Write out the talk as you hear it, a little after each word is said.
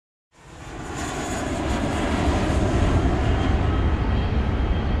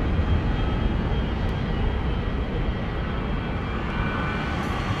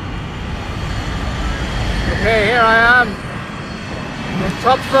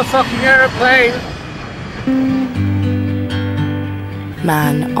a fucking aeroplane!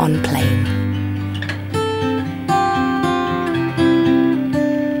 Man on plane.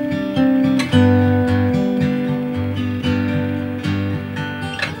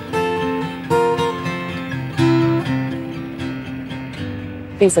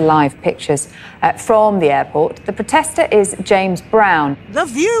 These are live pictures from the airport. The protester is James Brown. The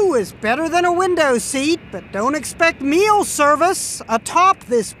view is better than a window seat, but don't expect meal service atop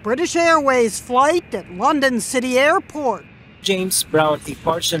this British Airways flight at London City Airport. James Brown, a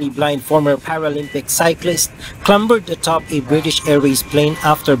partially blind former Paralympic cyclist, clambered atop a British Airways plane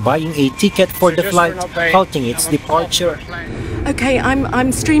after buying a ticket for the flight, halting its departure. Okay,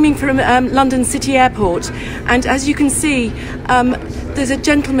 I'm streaming from London City Airport, and as you can see, there's a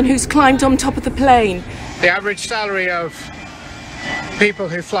gentleman who's climbed on top of the plane. The average salary of people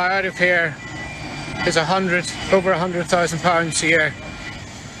who fly out of here is over £100,000 a year.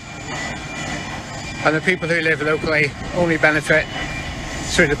 And the people who live locally only benefit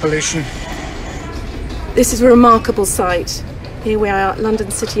through the pollution. This is a remarkable sight. Here we are at London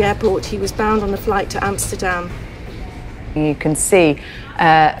City Airport. He was bound on the flight to Amsterdam. You can see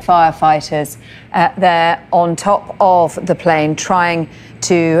firefighters there on top of the plane trying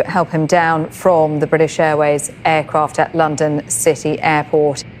to help him down from the British Airways aircraft at London City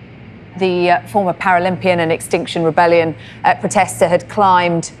Airport. The former Paralympian and Extinction Rebellion protester had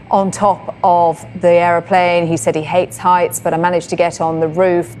climbed on top of the aeroplane. He said he hates heights, but I managed to get on the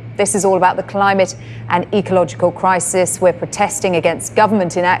roof. This is all about the climate and ecological crisis. We're protesting against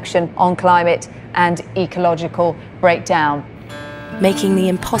government inaction on climate and ecological breakdown. Making the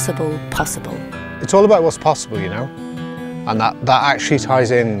impossible possible. It's all about what's possible, you know, and that actually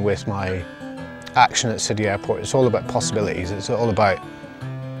ties in with my action at City Airport. It's all about possibilities. It's all about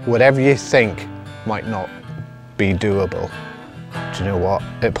whatever you think might not be doable. Do you know what?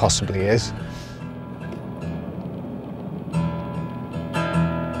 It possibly is.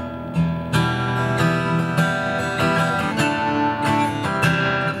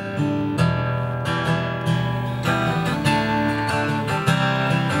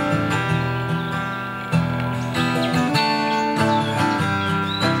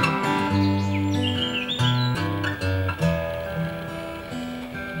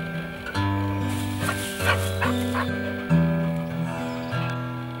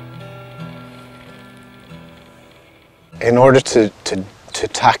 In order to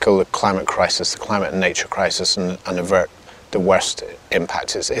tackle the climate crisis, the climate and nature crisis, and avert the worst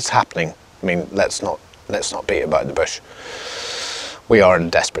impact, it's happening. I mean, let's not beat about the bush. We are in a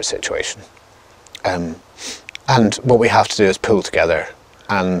desperate situation, and what we have to do is pull together,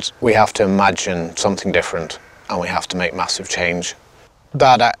 and we have to imagine something different, and we have to make massive change.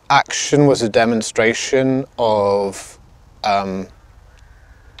 That action was a demonstration of, I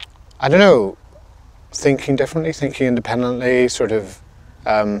don't know, thinking differently, thinking independently, sort of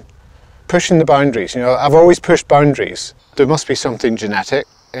pushing the boundaries. You know, I've always pushed boundaries. There must be something genetic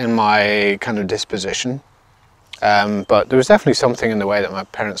in my kind of disposition, but there was definitely something in the way that my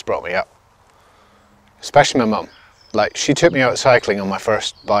parents brought me up, especially my mum. Like, she took me out cycling on my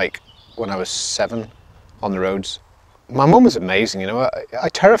first bike when I was 7 on the roads. My mum was amazing, you know. I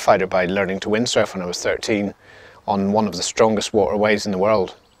terrified her by learning to windsurf when I was 13 on one of the strongest waterways in the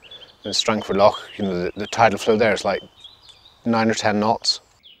world. In Strangford Lough, you know, the tidal flow there is like 9 or 10 knots.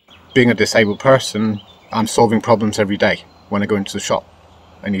 Being a disabled person, I'm solving problems every day. When I go into the shop,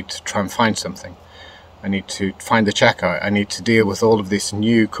 I need to try and find something. I need to find the checkout. I need to deal with all of this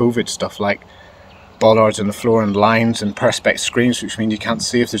new COVID stuff, like bollards on the floor and lines and perspex screens, which mean you can't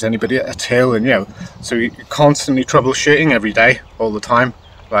see if there's anybody at a tail, and you know, so you're constantly troubleshooting every day, all the time.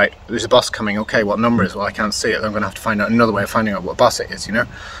 Right, there's a bus coming. Okay, what number is it? Well, I can't see it. I'm going to have to find out another way of finding out what bus it is, you know.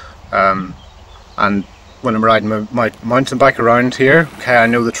 And when I'm riding my mountain bike around here, okay, I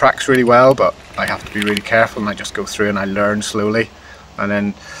know the tracks really well, but I have to be really careful, and I just go through and I learn slowly. And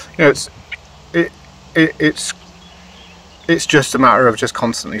then, you know, it's just a matter of just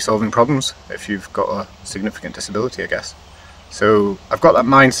constantly solving problems if you've got a significant disability, I guess. So I've got that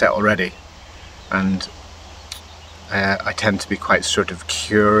mindset already, and I tend to be quite sort of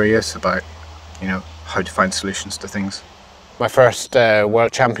curious about, you know, how to find solutions to things. My first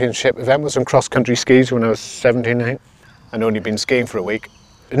World Championship event was on cross-country skis when I was 17, I think. I'd only been skiing for a week.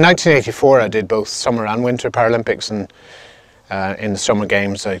 In 1984, I did both summer and winter Paralympics, and in the summer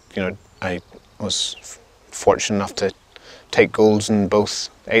games, I was fortunate enough to take golds in both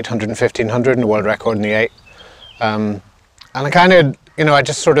 800 and 1500 and the world record in the 8. And I kind of, you know, I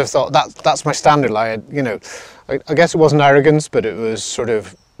just sort of thought that's my standard. Like, you know, I guess it wasn't arrogance, but it was sort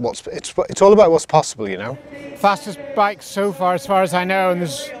of it's all about what's possible, you know. Fastest bike so far, as far as I know, and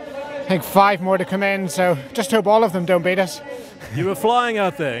there's I think 5 more to come in. So just hope all of them don't beat us. You were flying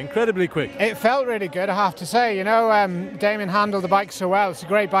out there, incredibly quick. It felt really good, I have to say. You know, Damien handled the bike so well. It's a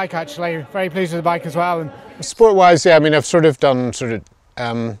great bike, actually. Very pleased with the bike as well. And sport-wise, yeah, I mean, I've sort of done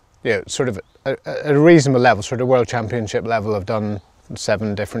a reasonable level, sort of world championship level. I've done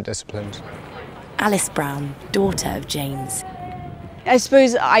 7 different disciplines. Alice Brown, daughter of James. I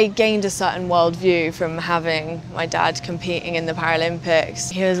suppose I gained a certain worldview from having my dad competing in the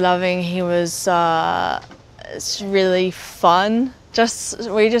Paralympics. He was loving, he was it's really fun.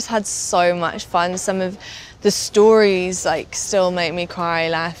 We just had so much fun. Some of the stories still make me cry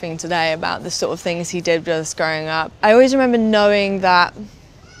laughing today about the sort of things he did with us growing up. I always remember knowing that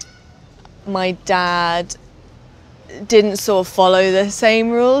my dad didn't sort of follow the same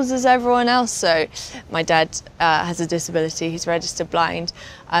rules as everyone else. So my dad has a disability, he's registered blind,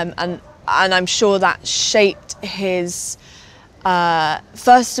 and I'm sure that shaped his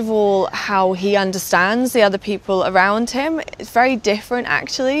first of all, how he understands the other people around him. It's very different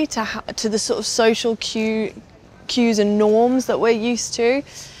actually to the sort of social cues and norms that we're used to.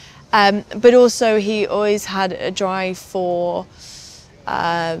 But also he always had a drive for,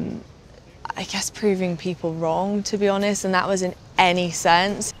 I guess, proving people wrong, to be honest, and that was in any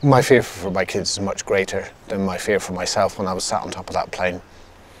sense. My fear for my kids is much greater than my fear for myself when I was sat on top of that plane.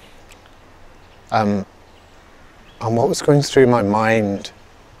 And what was going through my mind,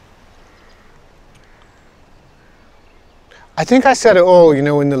 I think I said it all, you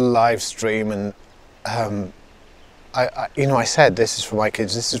know, in the live stream, and I said this is for my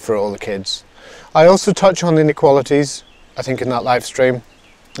kids, this is for all the kids. I also touch on inequalities, I think, in that live stream.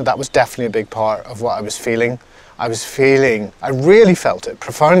 That was definitely a big part of what I was feeling. I really felt it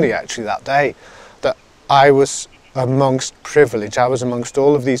profoundly actually that day, that I was amongst privilege. I was amongst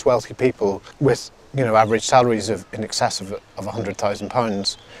all of these wealthy people with, you know, average salaries of in excess of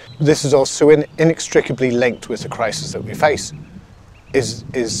 £100,000. This is also inextricably linked with the crisis that we face, is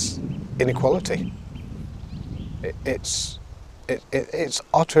inequality. It's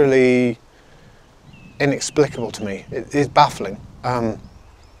utterly inexplicable to me. It's baffling.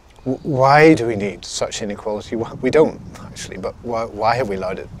 Why do we need such inequality? We don't, actually, but why have we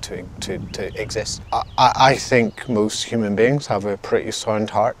allowed it to exist? I think most human beings have a pretty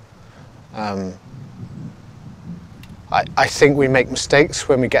sound heart. I think we make mistakes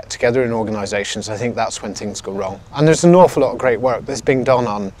when we get together in organisations. I think that's when things go wrong. And there's an awful lot of great work that's being done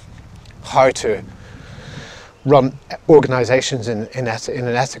on how to run organisations in an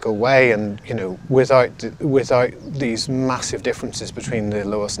ethical way, and, you know, without these massive differences between the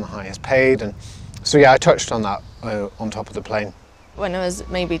lowest and the highest paid. And so yeah, I touched on that on top of the plane. When I was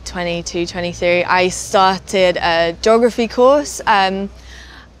maybe 22, 23, I started a geography course, so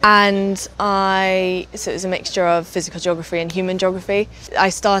it was a mixture of physical geography and human geography. I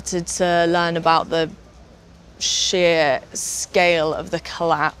started to learn about the sheer scale of the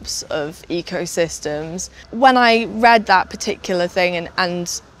collapse of ecosystems. When I read that particular thing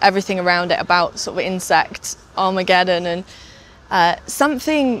and everything around it about sort of insect Armageddon and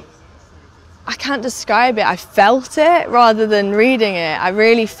something, I can't describe it, I felt it rather than reading it. I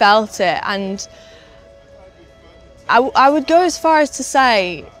really felt it, and I would go as far as to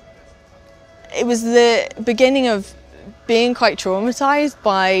say it was the beginning of being quite traumatised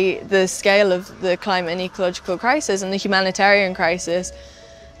by the scale of the climate and ecological crisis and the humanitarian crisis.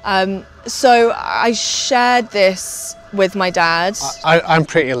 So I shared this with my dad. I'm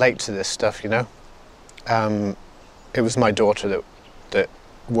pretty late to this stuff, you know. It was my daughter that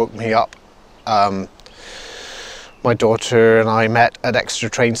woke me up. My daughter and I met at Exeter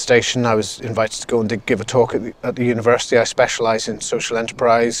train station. I was invited to go and give a talk at the university. I specialise in social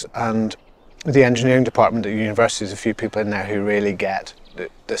enterprise, and the engineering department at the university, there's a few people in there who really get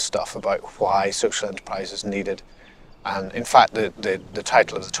this stuff about why social enterprise is needed. And in fact, the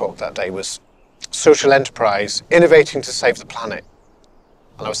title of the talk that day was Social Enterprise, Innovating to Save the Planet.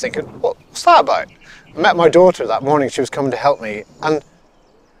 And I was thinking, what's that about? I met my daughter that morning, she was coming to help me, and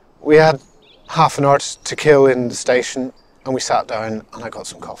we had half an hour to kill in the station, and we sat down and I got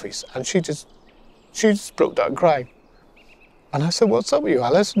some coffees, and she just broke down crying. And I said, what's up with you,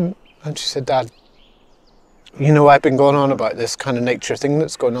 Alice? And she said, Dad, you know, I've been going on about this kind of nature thing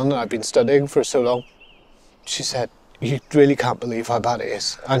that's going on that I've been studying for so long. She said, you really can't believe how bad it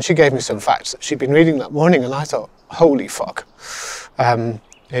is. And she gave me some facts that she'd been reading that morning, and I thought, holy fuck.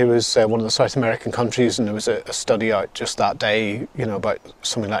 It was one of the South American countries, and there was a study out just that day, you know, about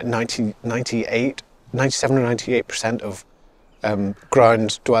something like 97 or 98% of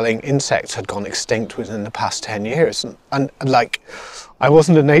ground-dwelling insects had gone extinct within the past 10 years. And like, I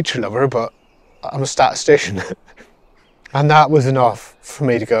wasn't a nature lover, but I'm a statistician. And that was enough for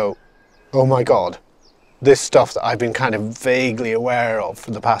me to go, oh my God, this stuff that I've been kind of vaguely aware of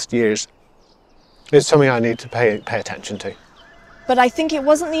for the past years is something I need to pay attention to. But I think it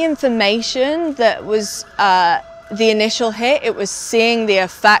wasn't the information that was the initial hit, it was seeing the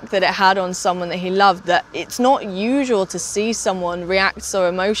effect that it had on someone that he loved. That it's not usual to see someone react so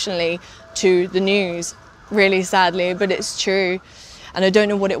emotionally to the news, really sadly, but it's true. And I don't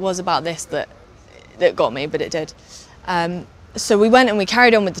know what it was about this that got me, but it did. So we went and we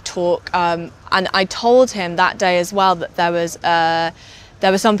carried on with the talk, and I told him that day as well that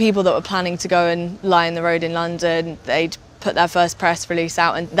there were some people that were planning to go and lie in the road in London. They'd put their first press release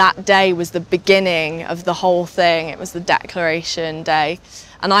out, and that day was the beginning of the whole thing. It was the declaration day,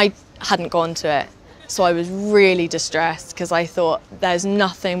 and I hadn't gone to it, so I was really distressed because I thought there's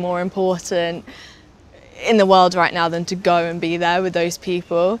nothing more important in the world right now than to go and be there with those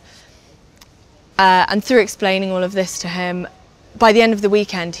people. And through explaining all of this to him, by the end of the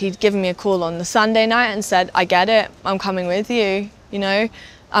weekend he'd given me a call on the Sunday night and said, I get it, I'm coming with you, you know.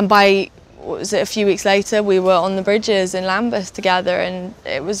 And by, what was it, a few weeks later, we were on the bridges in Lambeth together, and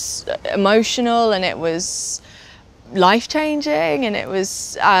it was emotional, and it was life-changing, and it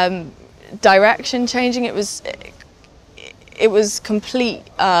was direction-changing. It was complete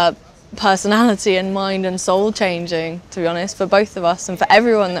personality and mind and soul-changing, to be honest, for both of us and for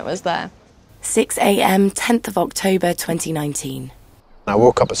everyone that was there. 6 a.m, 10th of October 2019. I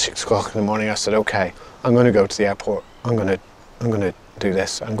woke up at 6 o'clock in the morning. I said, okay, I'm going to go to the airport. I'm going to do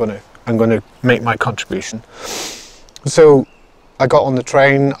this. I'm going to make my contribution. So I got on the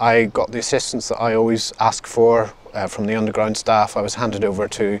train. I got the assistance that I always ask for from the underground staff. I was handed over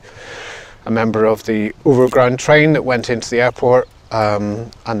to a member of the overground train that went into the airport,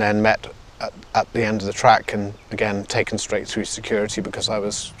 and then met at the end of the track, and again taken straight through security because I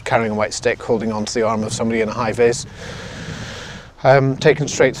was carrying a white stick holding onto the arm of somebody in a high vis. Taken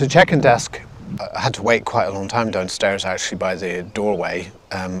straight to the check-in desk. I had to wait quite a long time downstairs actually by the doorway,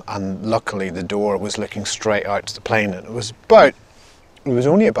 and luckily the door was looking straight out to the plane, and it was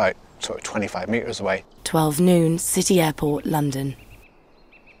only about sort of 25 metres away. 12 noon, City Airport, London.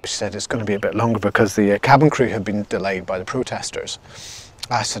 She said it's going to be a bit longer because the cabin crew had been delayed by the protesters.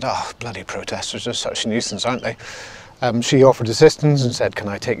 I said, oh, bloody protesters, they're such a nuisance, aren't they? She offered assistance and said, can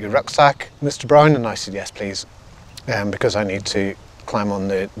I take your rucksack, Mr. Brown? And I said, yes, please, because I need to climb on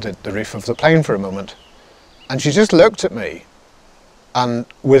the roof of the plane for a moment. And she just looked at me, and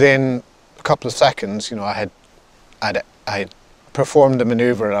within a couple of seconds, you know, I had performed the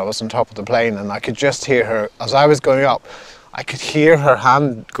manoeuvre, and I was on top of the plane, and I could just hear her, as I was going up, I could hear her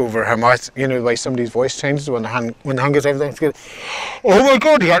hand go over her mouth, you know, the way somebody's voice changes when the hand goes over there. Goes, oh my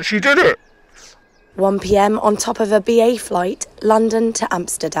God, he actually did it! 1 p.m. on top of a BA flight, London to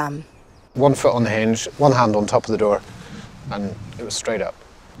Amsterdam. 1 foot on the hinge, one hand on top of the door, and it was straight up.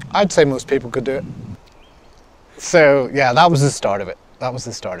 I'd say most people could do it. So yeah, that was the start of it. That was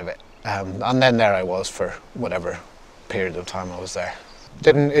the start of it. And then there I was for whatever period of time I was there.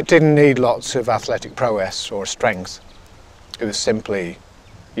 It didn't need lots of athletic prowess or strength. It was simply,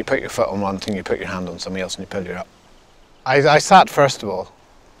 you put your foot on one thing, you put your hand on something else, and you pull you up. I sat first of all,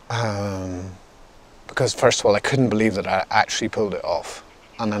 because first of all I couldn't believe that I actually pulled it off.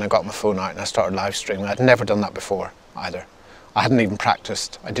 And then I got my phone out and I started live streaming. I'd never done that before either. I hadn't even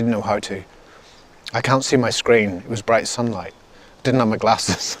practiced. I didn't know how to. I can't see my screen. It was bright sunlight. I didn't have my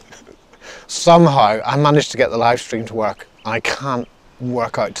glasses. Somehow I managed to get the live stream to work. And I can't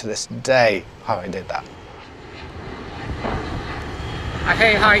work out to this day how I did that. I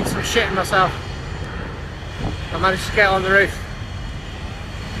hate heights, I'm shitting myself. I managed to get on the roof.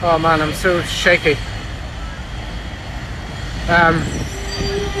 Oh man, I'm so shaky.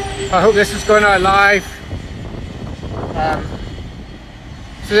 I hope this is going out live.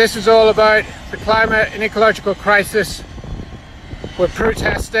 So this is all about the climate and ecological crisis. We're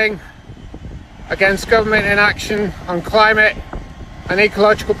protesting against government inaction on climate and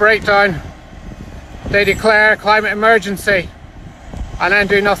ecological breakdown. They declare climate emergency and then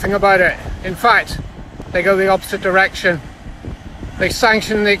do nothing about it. In fact, they go the opposite direction. They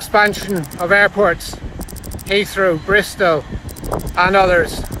sanction the expansion of airports, Heathrow, Bristol and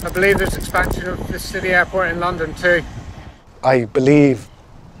others. I believe there's expansion of the City Airport in London too. I believe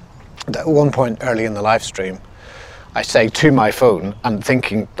that at one point early in the live stream, I say to my phone, and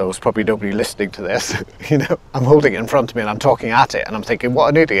thinking there was probably nobody listening to this, you know, I'm holding it in front of me and I'm talking at it and I'm thinking, what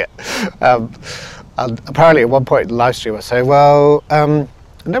an idiot. And apparently at one point in the live stream I say, well,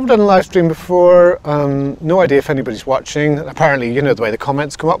 I've never done a live stream before, no idea if anybody's watching. Apparently, you know the way the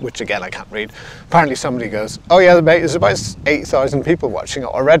comments come up, which again I can't read. Apparently somebody goes, oh yeah, there's about 8,000 people watching it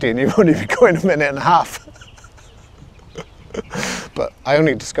already and you've only been going a minute and a half. But I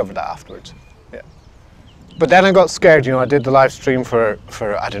only discovered that afterwards. Yeah. But then I got scared, you know, I did the live stream for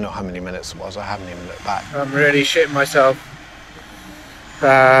I don't know how many minutes it was, I haven't even looked back. I'm really shitting myself.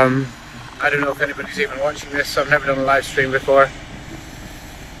 I don't know if anybody's even watching this, I've never done a live stream before.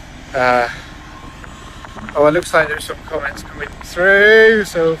 Oh, it looks like there's some comments coming through,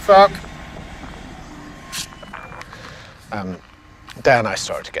 so fuck. Then I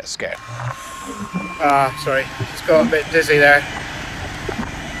started to get scared. Sorry, it's got a bit dizzy there.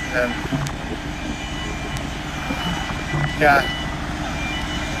 Yeah.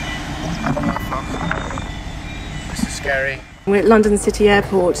 Oh, fuck. This is scary. We're at London City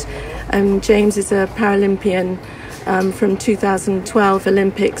Airport. James is a Paralympian from 2012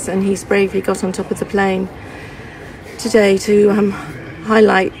 Olympics, and he's bravely got on top of the plane today to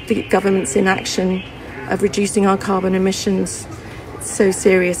highlight the government's inaction of reducing our carbon emissions. It's so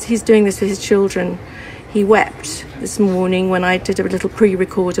serious. He's doing this for his children. He wept this morning when I did a little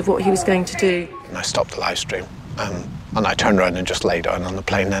pre-record of what he was going to do. And I stopped the live stream and I turned around and just lay down on the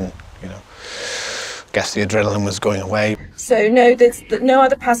plane then, you know. Guess the adrenaline was going away. So no, there's no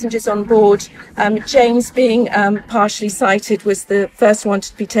other passengers on board. James, being partially sighted, was the first one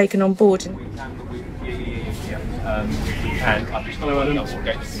to be taken on board. I've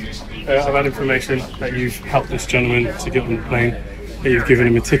had information that you've helped this gentleman to get on the plane, that you've given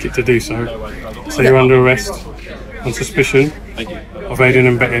him a ticket to do so. So you're under arrest on suspicion of aiding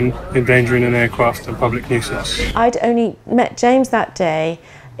and abetting, endangering an aircraft and public nuisance. I'd only met James that day.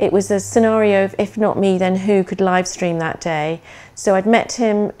 It was a scenario of if not me, then who could live stream that day. So I'd met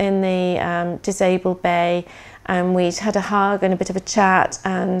him in the disabled bay, and we'd had a hug and a bit of a chat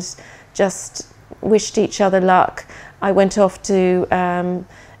and just wished each other luck. I went off to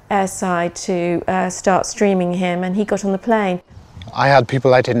airside to start streaming him, and he got on the plane. I had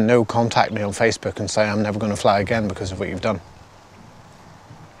people I didn't know contact me on Facebook and say I'm never going to fly again because of what you've done.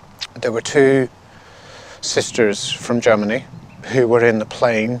 There were two sisters from Germany who were in the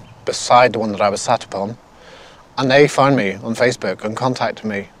plane beside the one that I was sat upon, and they found me on Facebook and contacted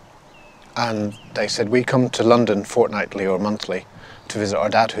me, and they said, we come to London fortnightly or monthly to visit our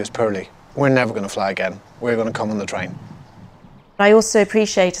dad who's poorly. We're never going to fly again. We're going to come on the train. I also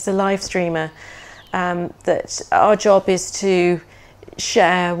appreciate as a live streamer that our job is to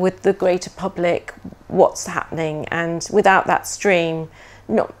share with the greater public what's happening, and without that stream,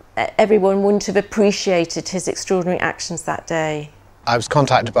 not everyone wouldn't have appreciated his extraordinary actions that day. I was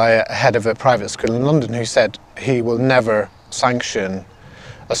contacted by a head of a private school in London who said he will never sanction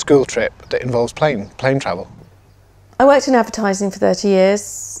a school trip that involves plane travel. I worked in advertising for 30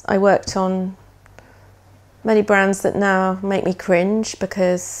 years. I worked on many brands that now make me cringe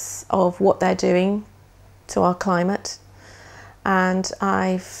because of what they're doing to our climate. And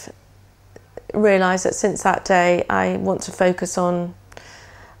I've realised that since that day I want to focus on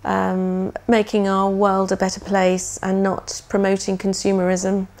making our world a better place and not promoting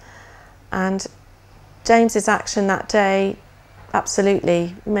consumerism. And James's action that day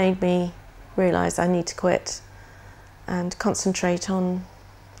absolutely made me realise I need to quit and concentrate on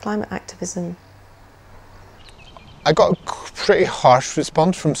climate activism. I got a pretty harsh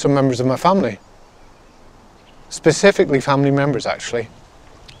response from some members of my family. Specifically family members, actually,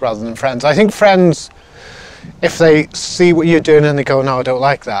 rather than friends. I think friends, if they see what you're doing and they go, no, I don't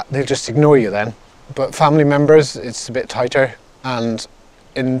like that, they'll just ignore you then. But family members, it's a bit tighter, and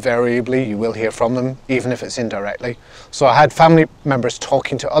invariably you will hear from them, even if it's indirectly. So I had family members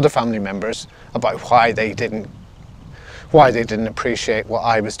talking to other family members about why they didn't appreciate what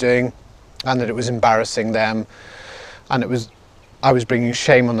I was doing, and that it was embarrassing them, and I was bringing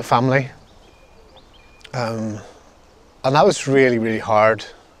shame on the family. And that was really, really hard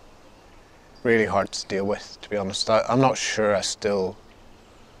to deal with, to be honest. I'm not sure I still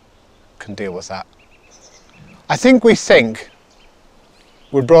can deal with that. I think we're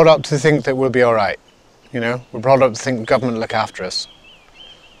brought up to think that we'll be all right, you know? We're brought up to think the government will look after us.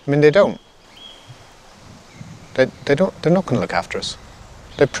 I mean, they don't. They're not going to look after us.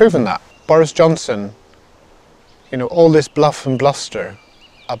 They've proven that. Boris Johnson, you know, all this bluff and bluster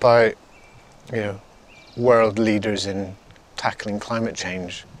about, you know, world leaders in tackling climate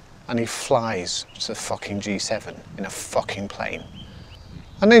change, and he flies to the fucking G7 in a fucking plane.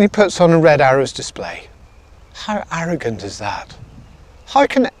 And then he puts on a Red Arrows display. How arrogant is that? How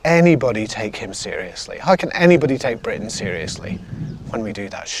can anybody take him seriously? How can anybody take Britain seriously when we do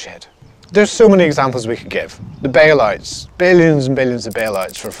that shit? There's so many examples we could give. The bailouts, billions and billions of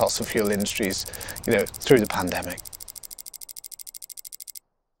bailouts for fossil fuel industries, you know, through the pandemic.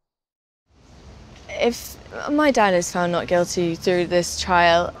 If my dad is found not guilty through this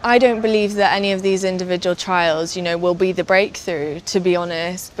trial, I don't believe that any of these individual trials, you know, will be the breakthrough, to be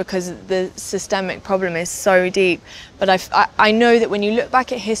honest, because the systemic problem is so deep. But I know that when you look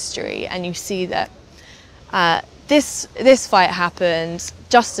back at history and you see that this fight happened,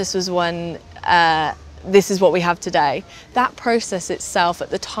 justice was won, this is what we have today. That process itself at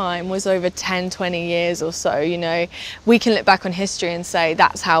the time was over 10, 20 years or so, you know. We can look back on history and say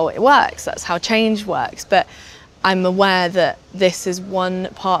that's how it works, that's how change works, but I'm aware that this is one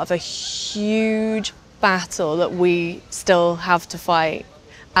part of a huge battle that we still have to fight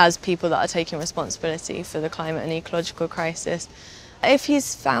as people that are taking responsibility for the climate and ecological crisis. If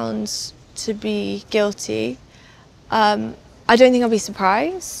he's found to be guilty, I don't think I'll be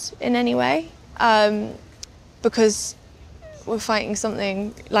surprised in any way. Because we're fighting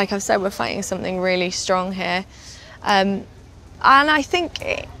something, like I've said, we're fighting something really strong here. And I think,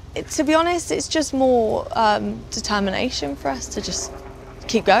 to be honest, it's just more determination for us to just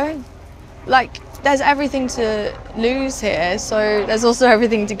keep going. Like, there's everything to lose here, so there's also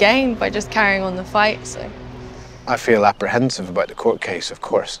everything to gain by just carrying on the fight. So I feel apprehensive about the court case, of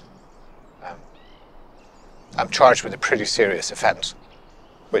course. I'm charged with a pretty serious offence,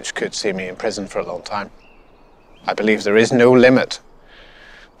 which could see me in prison for a long time. I believe there is no limit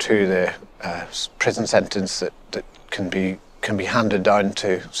to the prison sentence that can be handed down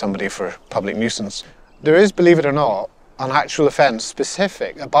to somebody for public nuisance. There is, believe it or not, an actual offence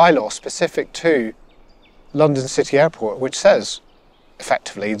specific, a bylaw specific to London City Airport, which says,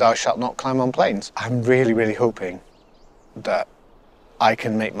 effectively, thou shalt not climb on planes. I'm really, really hoping that I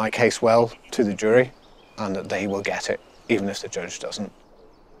can make my case well to the jury and that they will get it, even if the judge doesn't.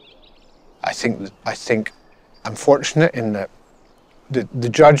 I think I'm fortunate in that the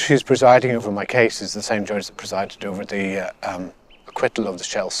judge who's presiding over my case is the same judge that presided over the acquittal of the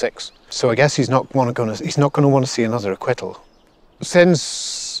Shell 6. So I guess he's not going to want to see another acquittal.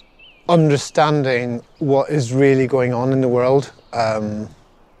 Since understanding what is really going on in the world, I've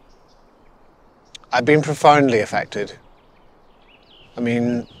been profoundly affected. I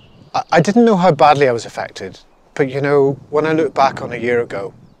mean, I didn't know how badly I was affected, but you know, when I look back on a year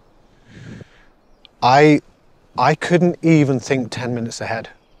ago, I couldn't even think 10 minutes ahead.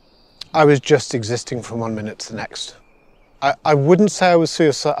 I was just existing from one minute to the next. I wouldn't say I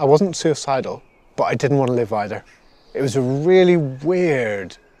wasn't suicidal, but I didn't want to live either. It was a really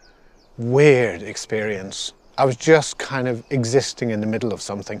weird experience. I was just kind of existing in the middle of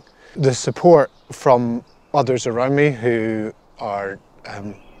something. The support from others around me who are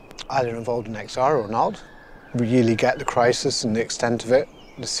either involved in XR or not really get the crisis and the extent of it,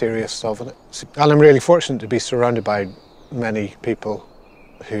 the seriousness of it. And I'm really fortunate to be surrounded by many people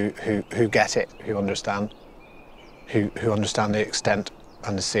who get it, who understand the extent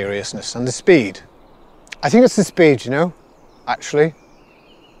and the seriousness and the speed. I think it's the speed, you know, actually,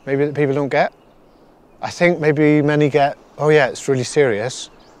 maybe that people don't get. I think maybe many get, oh yeah, it's really serious,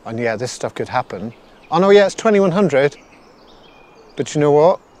 and yeah, this stuff could happen. Oh no, yeah, it's 2100, but you know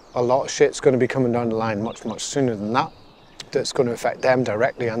what? A lot of shit's going to be coming down the line much, much sooner than that. That's going to affect them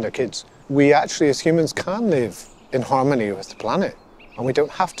directly and their kids. We actually, as humans, can live in harmony with the planet, and we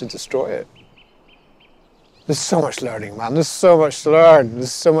don't have to destroy it. There's so much learning, man. There's so much to learn.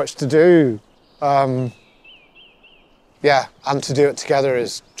 There's so much to do. Yeah, and to do it together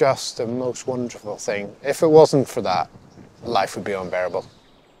is just the most wonderful thing. If it wasn't for that, life would be unbearable.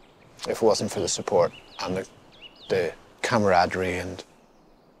 If it wasn't for the support and the camaraderie, and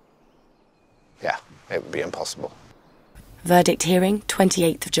yeah, it would be impossible. Verdict hearing,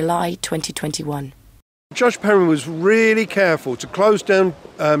 28th of July 2021. Judge Perrin was really careful to close down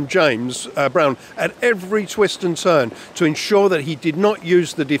James Brown at every twist and turn to ensure that he did not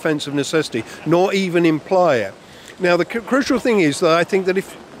use the defence of necessity, nor even imply it. Now, the crucial thing is that I think that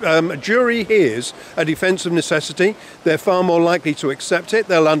if a jury hears a defence of necessity, they're far more likely to accept it,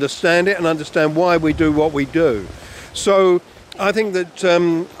 they'll understand it and understand why we do what we do. So I think that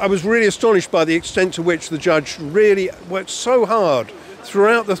I was really astonished by the extent to which the judge really worked so hard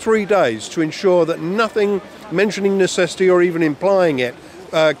throughout the 3 days to ensure that nothing mentioning necessity or even implying it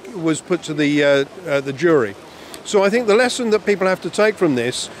was put to the jury. So I think the lesson that people have to take from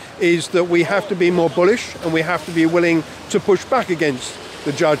this is that we have to be more bullish and we have to be willing to push back against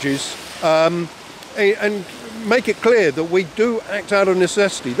the judges and make it clear that we do act out of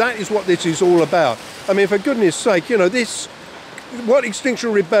necessity. That is what this is all about. I mean, for goodness sake, you know, what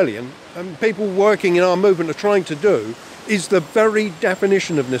Extinction Rebellion and people working in our movement are trying to do is the very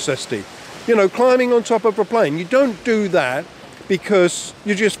definition of necessity. You know, climbing on top of a plane. You don't do that because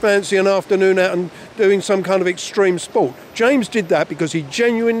you just fancy an afternoon out and doing some kind of extreme sport. James did that because he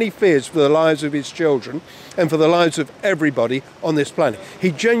genuinely fears for the lives of his children and for the lives of everybody on this planet.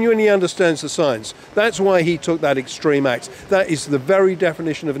 He genuinely understands the science. That's why he took that extreme act. That is the very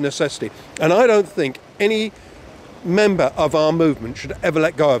definition of necessity. And I don't think any member of our movement should ever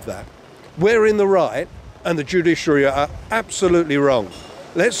let go of that. We're in the right and the judiciary are absolutely wrong.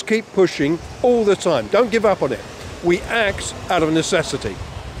 Let's keep pushing all the time. Don't give up on it. We act out of necessity.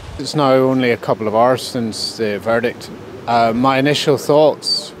 It's now only a couple of hours since the verdict. My initial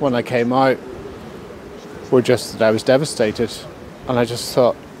thoughts when I came out were just that I was devastated, and I just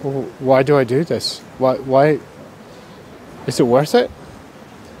thought, well, why do I do this? Why is it worth it?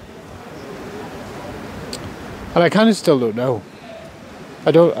 And I kind of still don't know.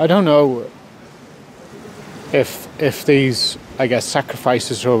 I don't know if these, I guess,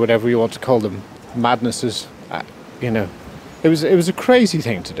 sacrifices or whatever you want to call them, madnesses. You know, it was a crazy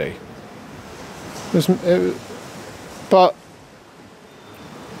thing to do. But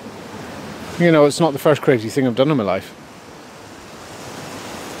you know, it's not the first crazy thing I've done in my life.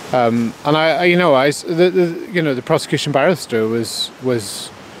 And the prosecution barrister was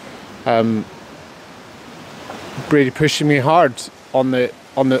really pushing me hard on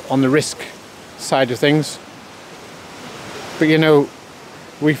the risk side of things. But you know,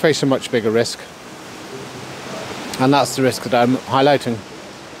 we face a much bigger risk. And that's the risk that I'm highlighting.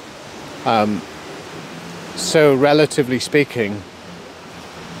 So relatively speaking,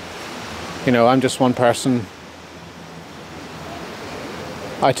 you know, I'm just one person.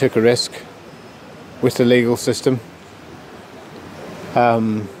 I took a risk with the legal system.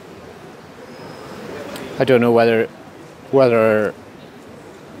 I don't know whether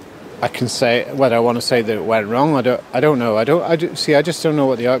I can say, whether I want to say that it went wrong. I don't know. I just don't know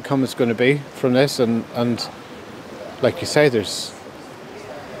what the outcome is going to be from this, and like you say, there's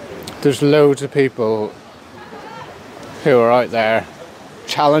loads of people who are out there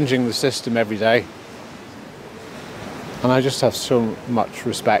challenging the system every day. And I just have so much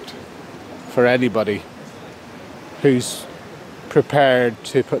respect for anybody who's prepared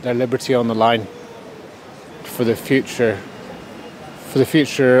to put their liberty on the line for the future of the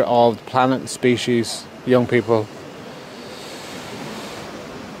planet, the species, young people.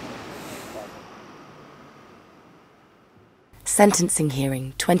 Sentencing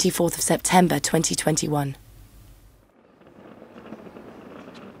hearing, 24th of September 2021.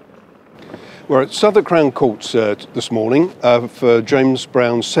 We're at Southwark Crown Court this morning for James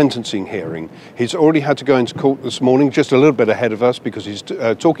Brown's sentencing hearing. He's already had to go into court this morning, just a little bit ahead of us, because he's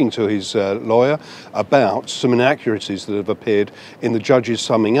talking to his lawyer about some inaccuracies that have appeared in the judge's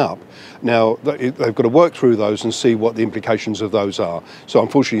summing up. Now, they've got to work through those and see what the implications of those are. So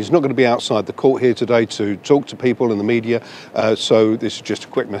unfortunately, he's not going to be outside the court here today to talk to people in the media. So this is just a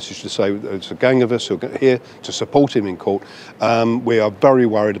quick message to say there's a gang of us who are here to support him in court. We are very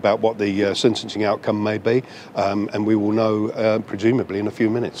worried about what the sentencing outcome may be, and we will know presumably in a few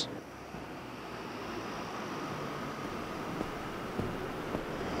minutes.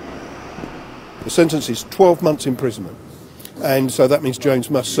 The sentence is 12 months imprisonment, and so that means James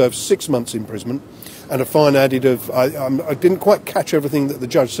must serve 6 months imprisonment and a fine added of, I didn't quite catch everything that the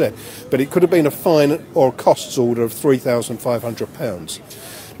judge said, but it could have been a fine or a costs order of £3,500.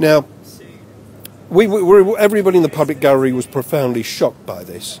 Now, everybody in the public gallery was profoundly shocked by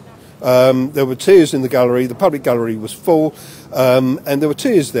this. There were tears in the gallery. The public gallery was full, and there were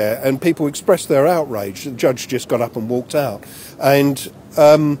tears there, and people expressed their outrage. The judge just got up and walked out. And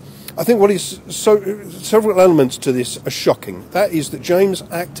I think what is several elements to this are shocking. That is that James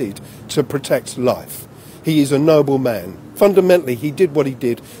acted to protect life. He is a noble man. Fundamentally, he did what he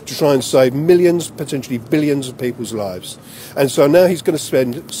did to try and save millions, potentially billions of people's lives. And so now he's going to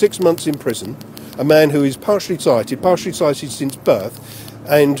spend 6 months in prison, a man who is partially sighted since birth,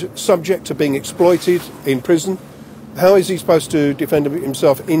 and subject to being exploited in prison. How is he supposed to defend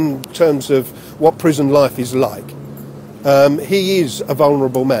himself in terms of what prison life is like? He is a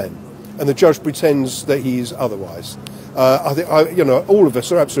vulnerable man, and the judge pretends that he is otherwise. I think, all of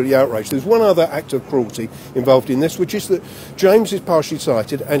us are absolutely outraged. There's one other act of cruelty involved in this, which is that James is partially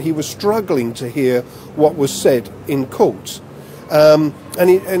sighted, and he was struggling to hear what was said in court. And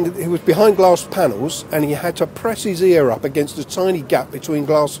he was behind glass panels, and he had to press his ear up against a tiny gap between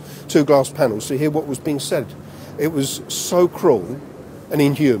two glass panels to hear what was being said. It was so cruel and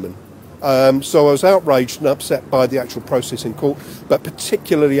inhuman. So I was outraged and upset by the actual process in court, but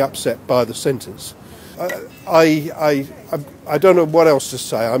particularly upset by the sentence. I don't know what else to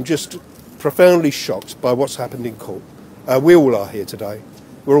say. I'm just profoundly shocked by what's happened in court. We all are here today.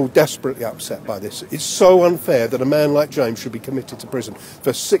 We're all desperately upset by this. It's so unfair that a man like James should be committed to prison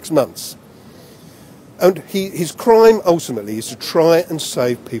for 6 months. And his crime ultimately is to try and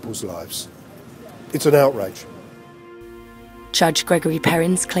save people's lives. It's an outrage. Judge Gregory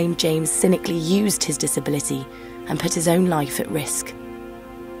Perrins claimed James cynically used his disability and put his own life at risk.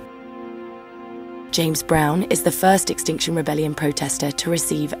 James Brown is the first Extinction Rebellion protester to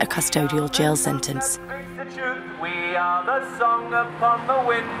receive a custodial jail sentence. We are the song upon the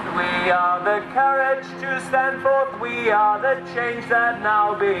wind, we are the courage to stand forth, we are the change that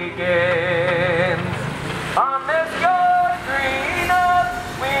now begins. On this good green earth,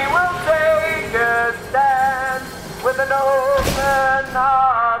 we will take a stand with an open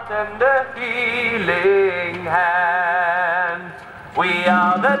heart and a healing hand. We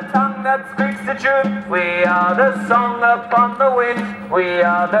are the tongue that speaks the truth, we are the song upon the wind, we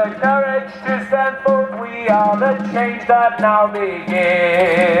are the courage to stand forth, we are the change that now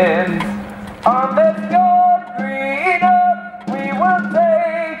begins. On this good green earth, we will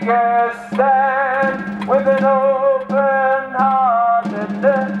take a stand with an open heart and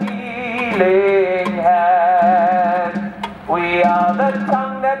a healing hand. We are the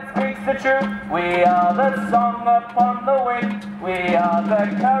tongue that speaks the truth, we are the song upon the wind, we are the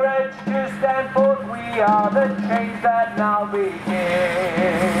courage to stand forth, we are the change that now begins.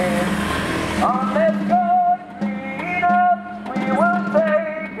 On this good green earth, we will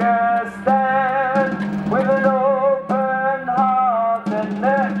take a stand with an open heart and a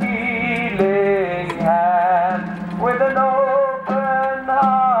healing hand. With an open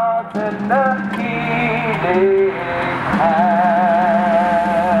heart and a healing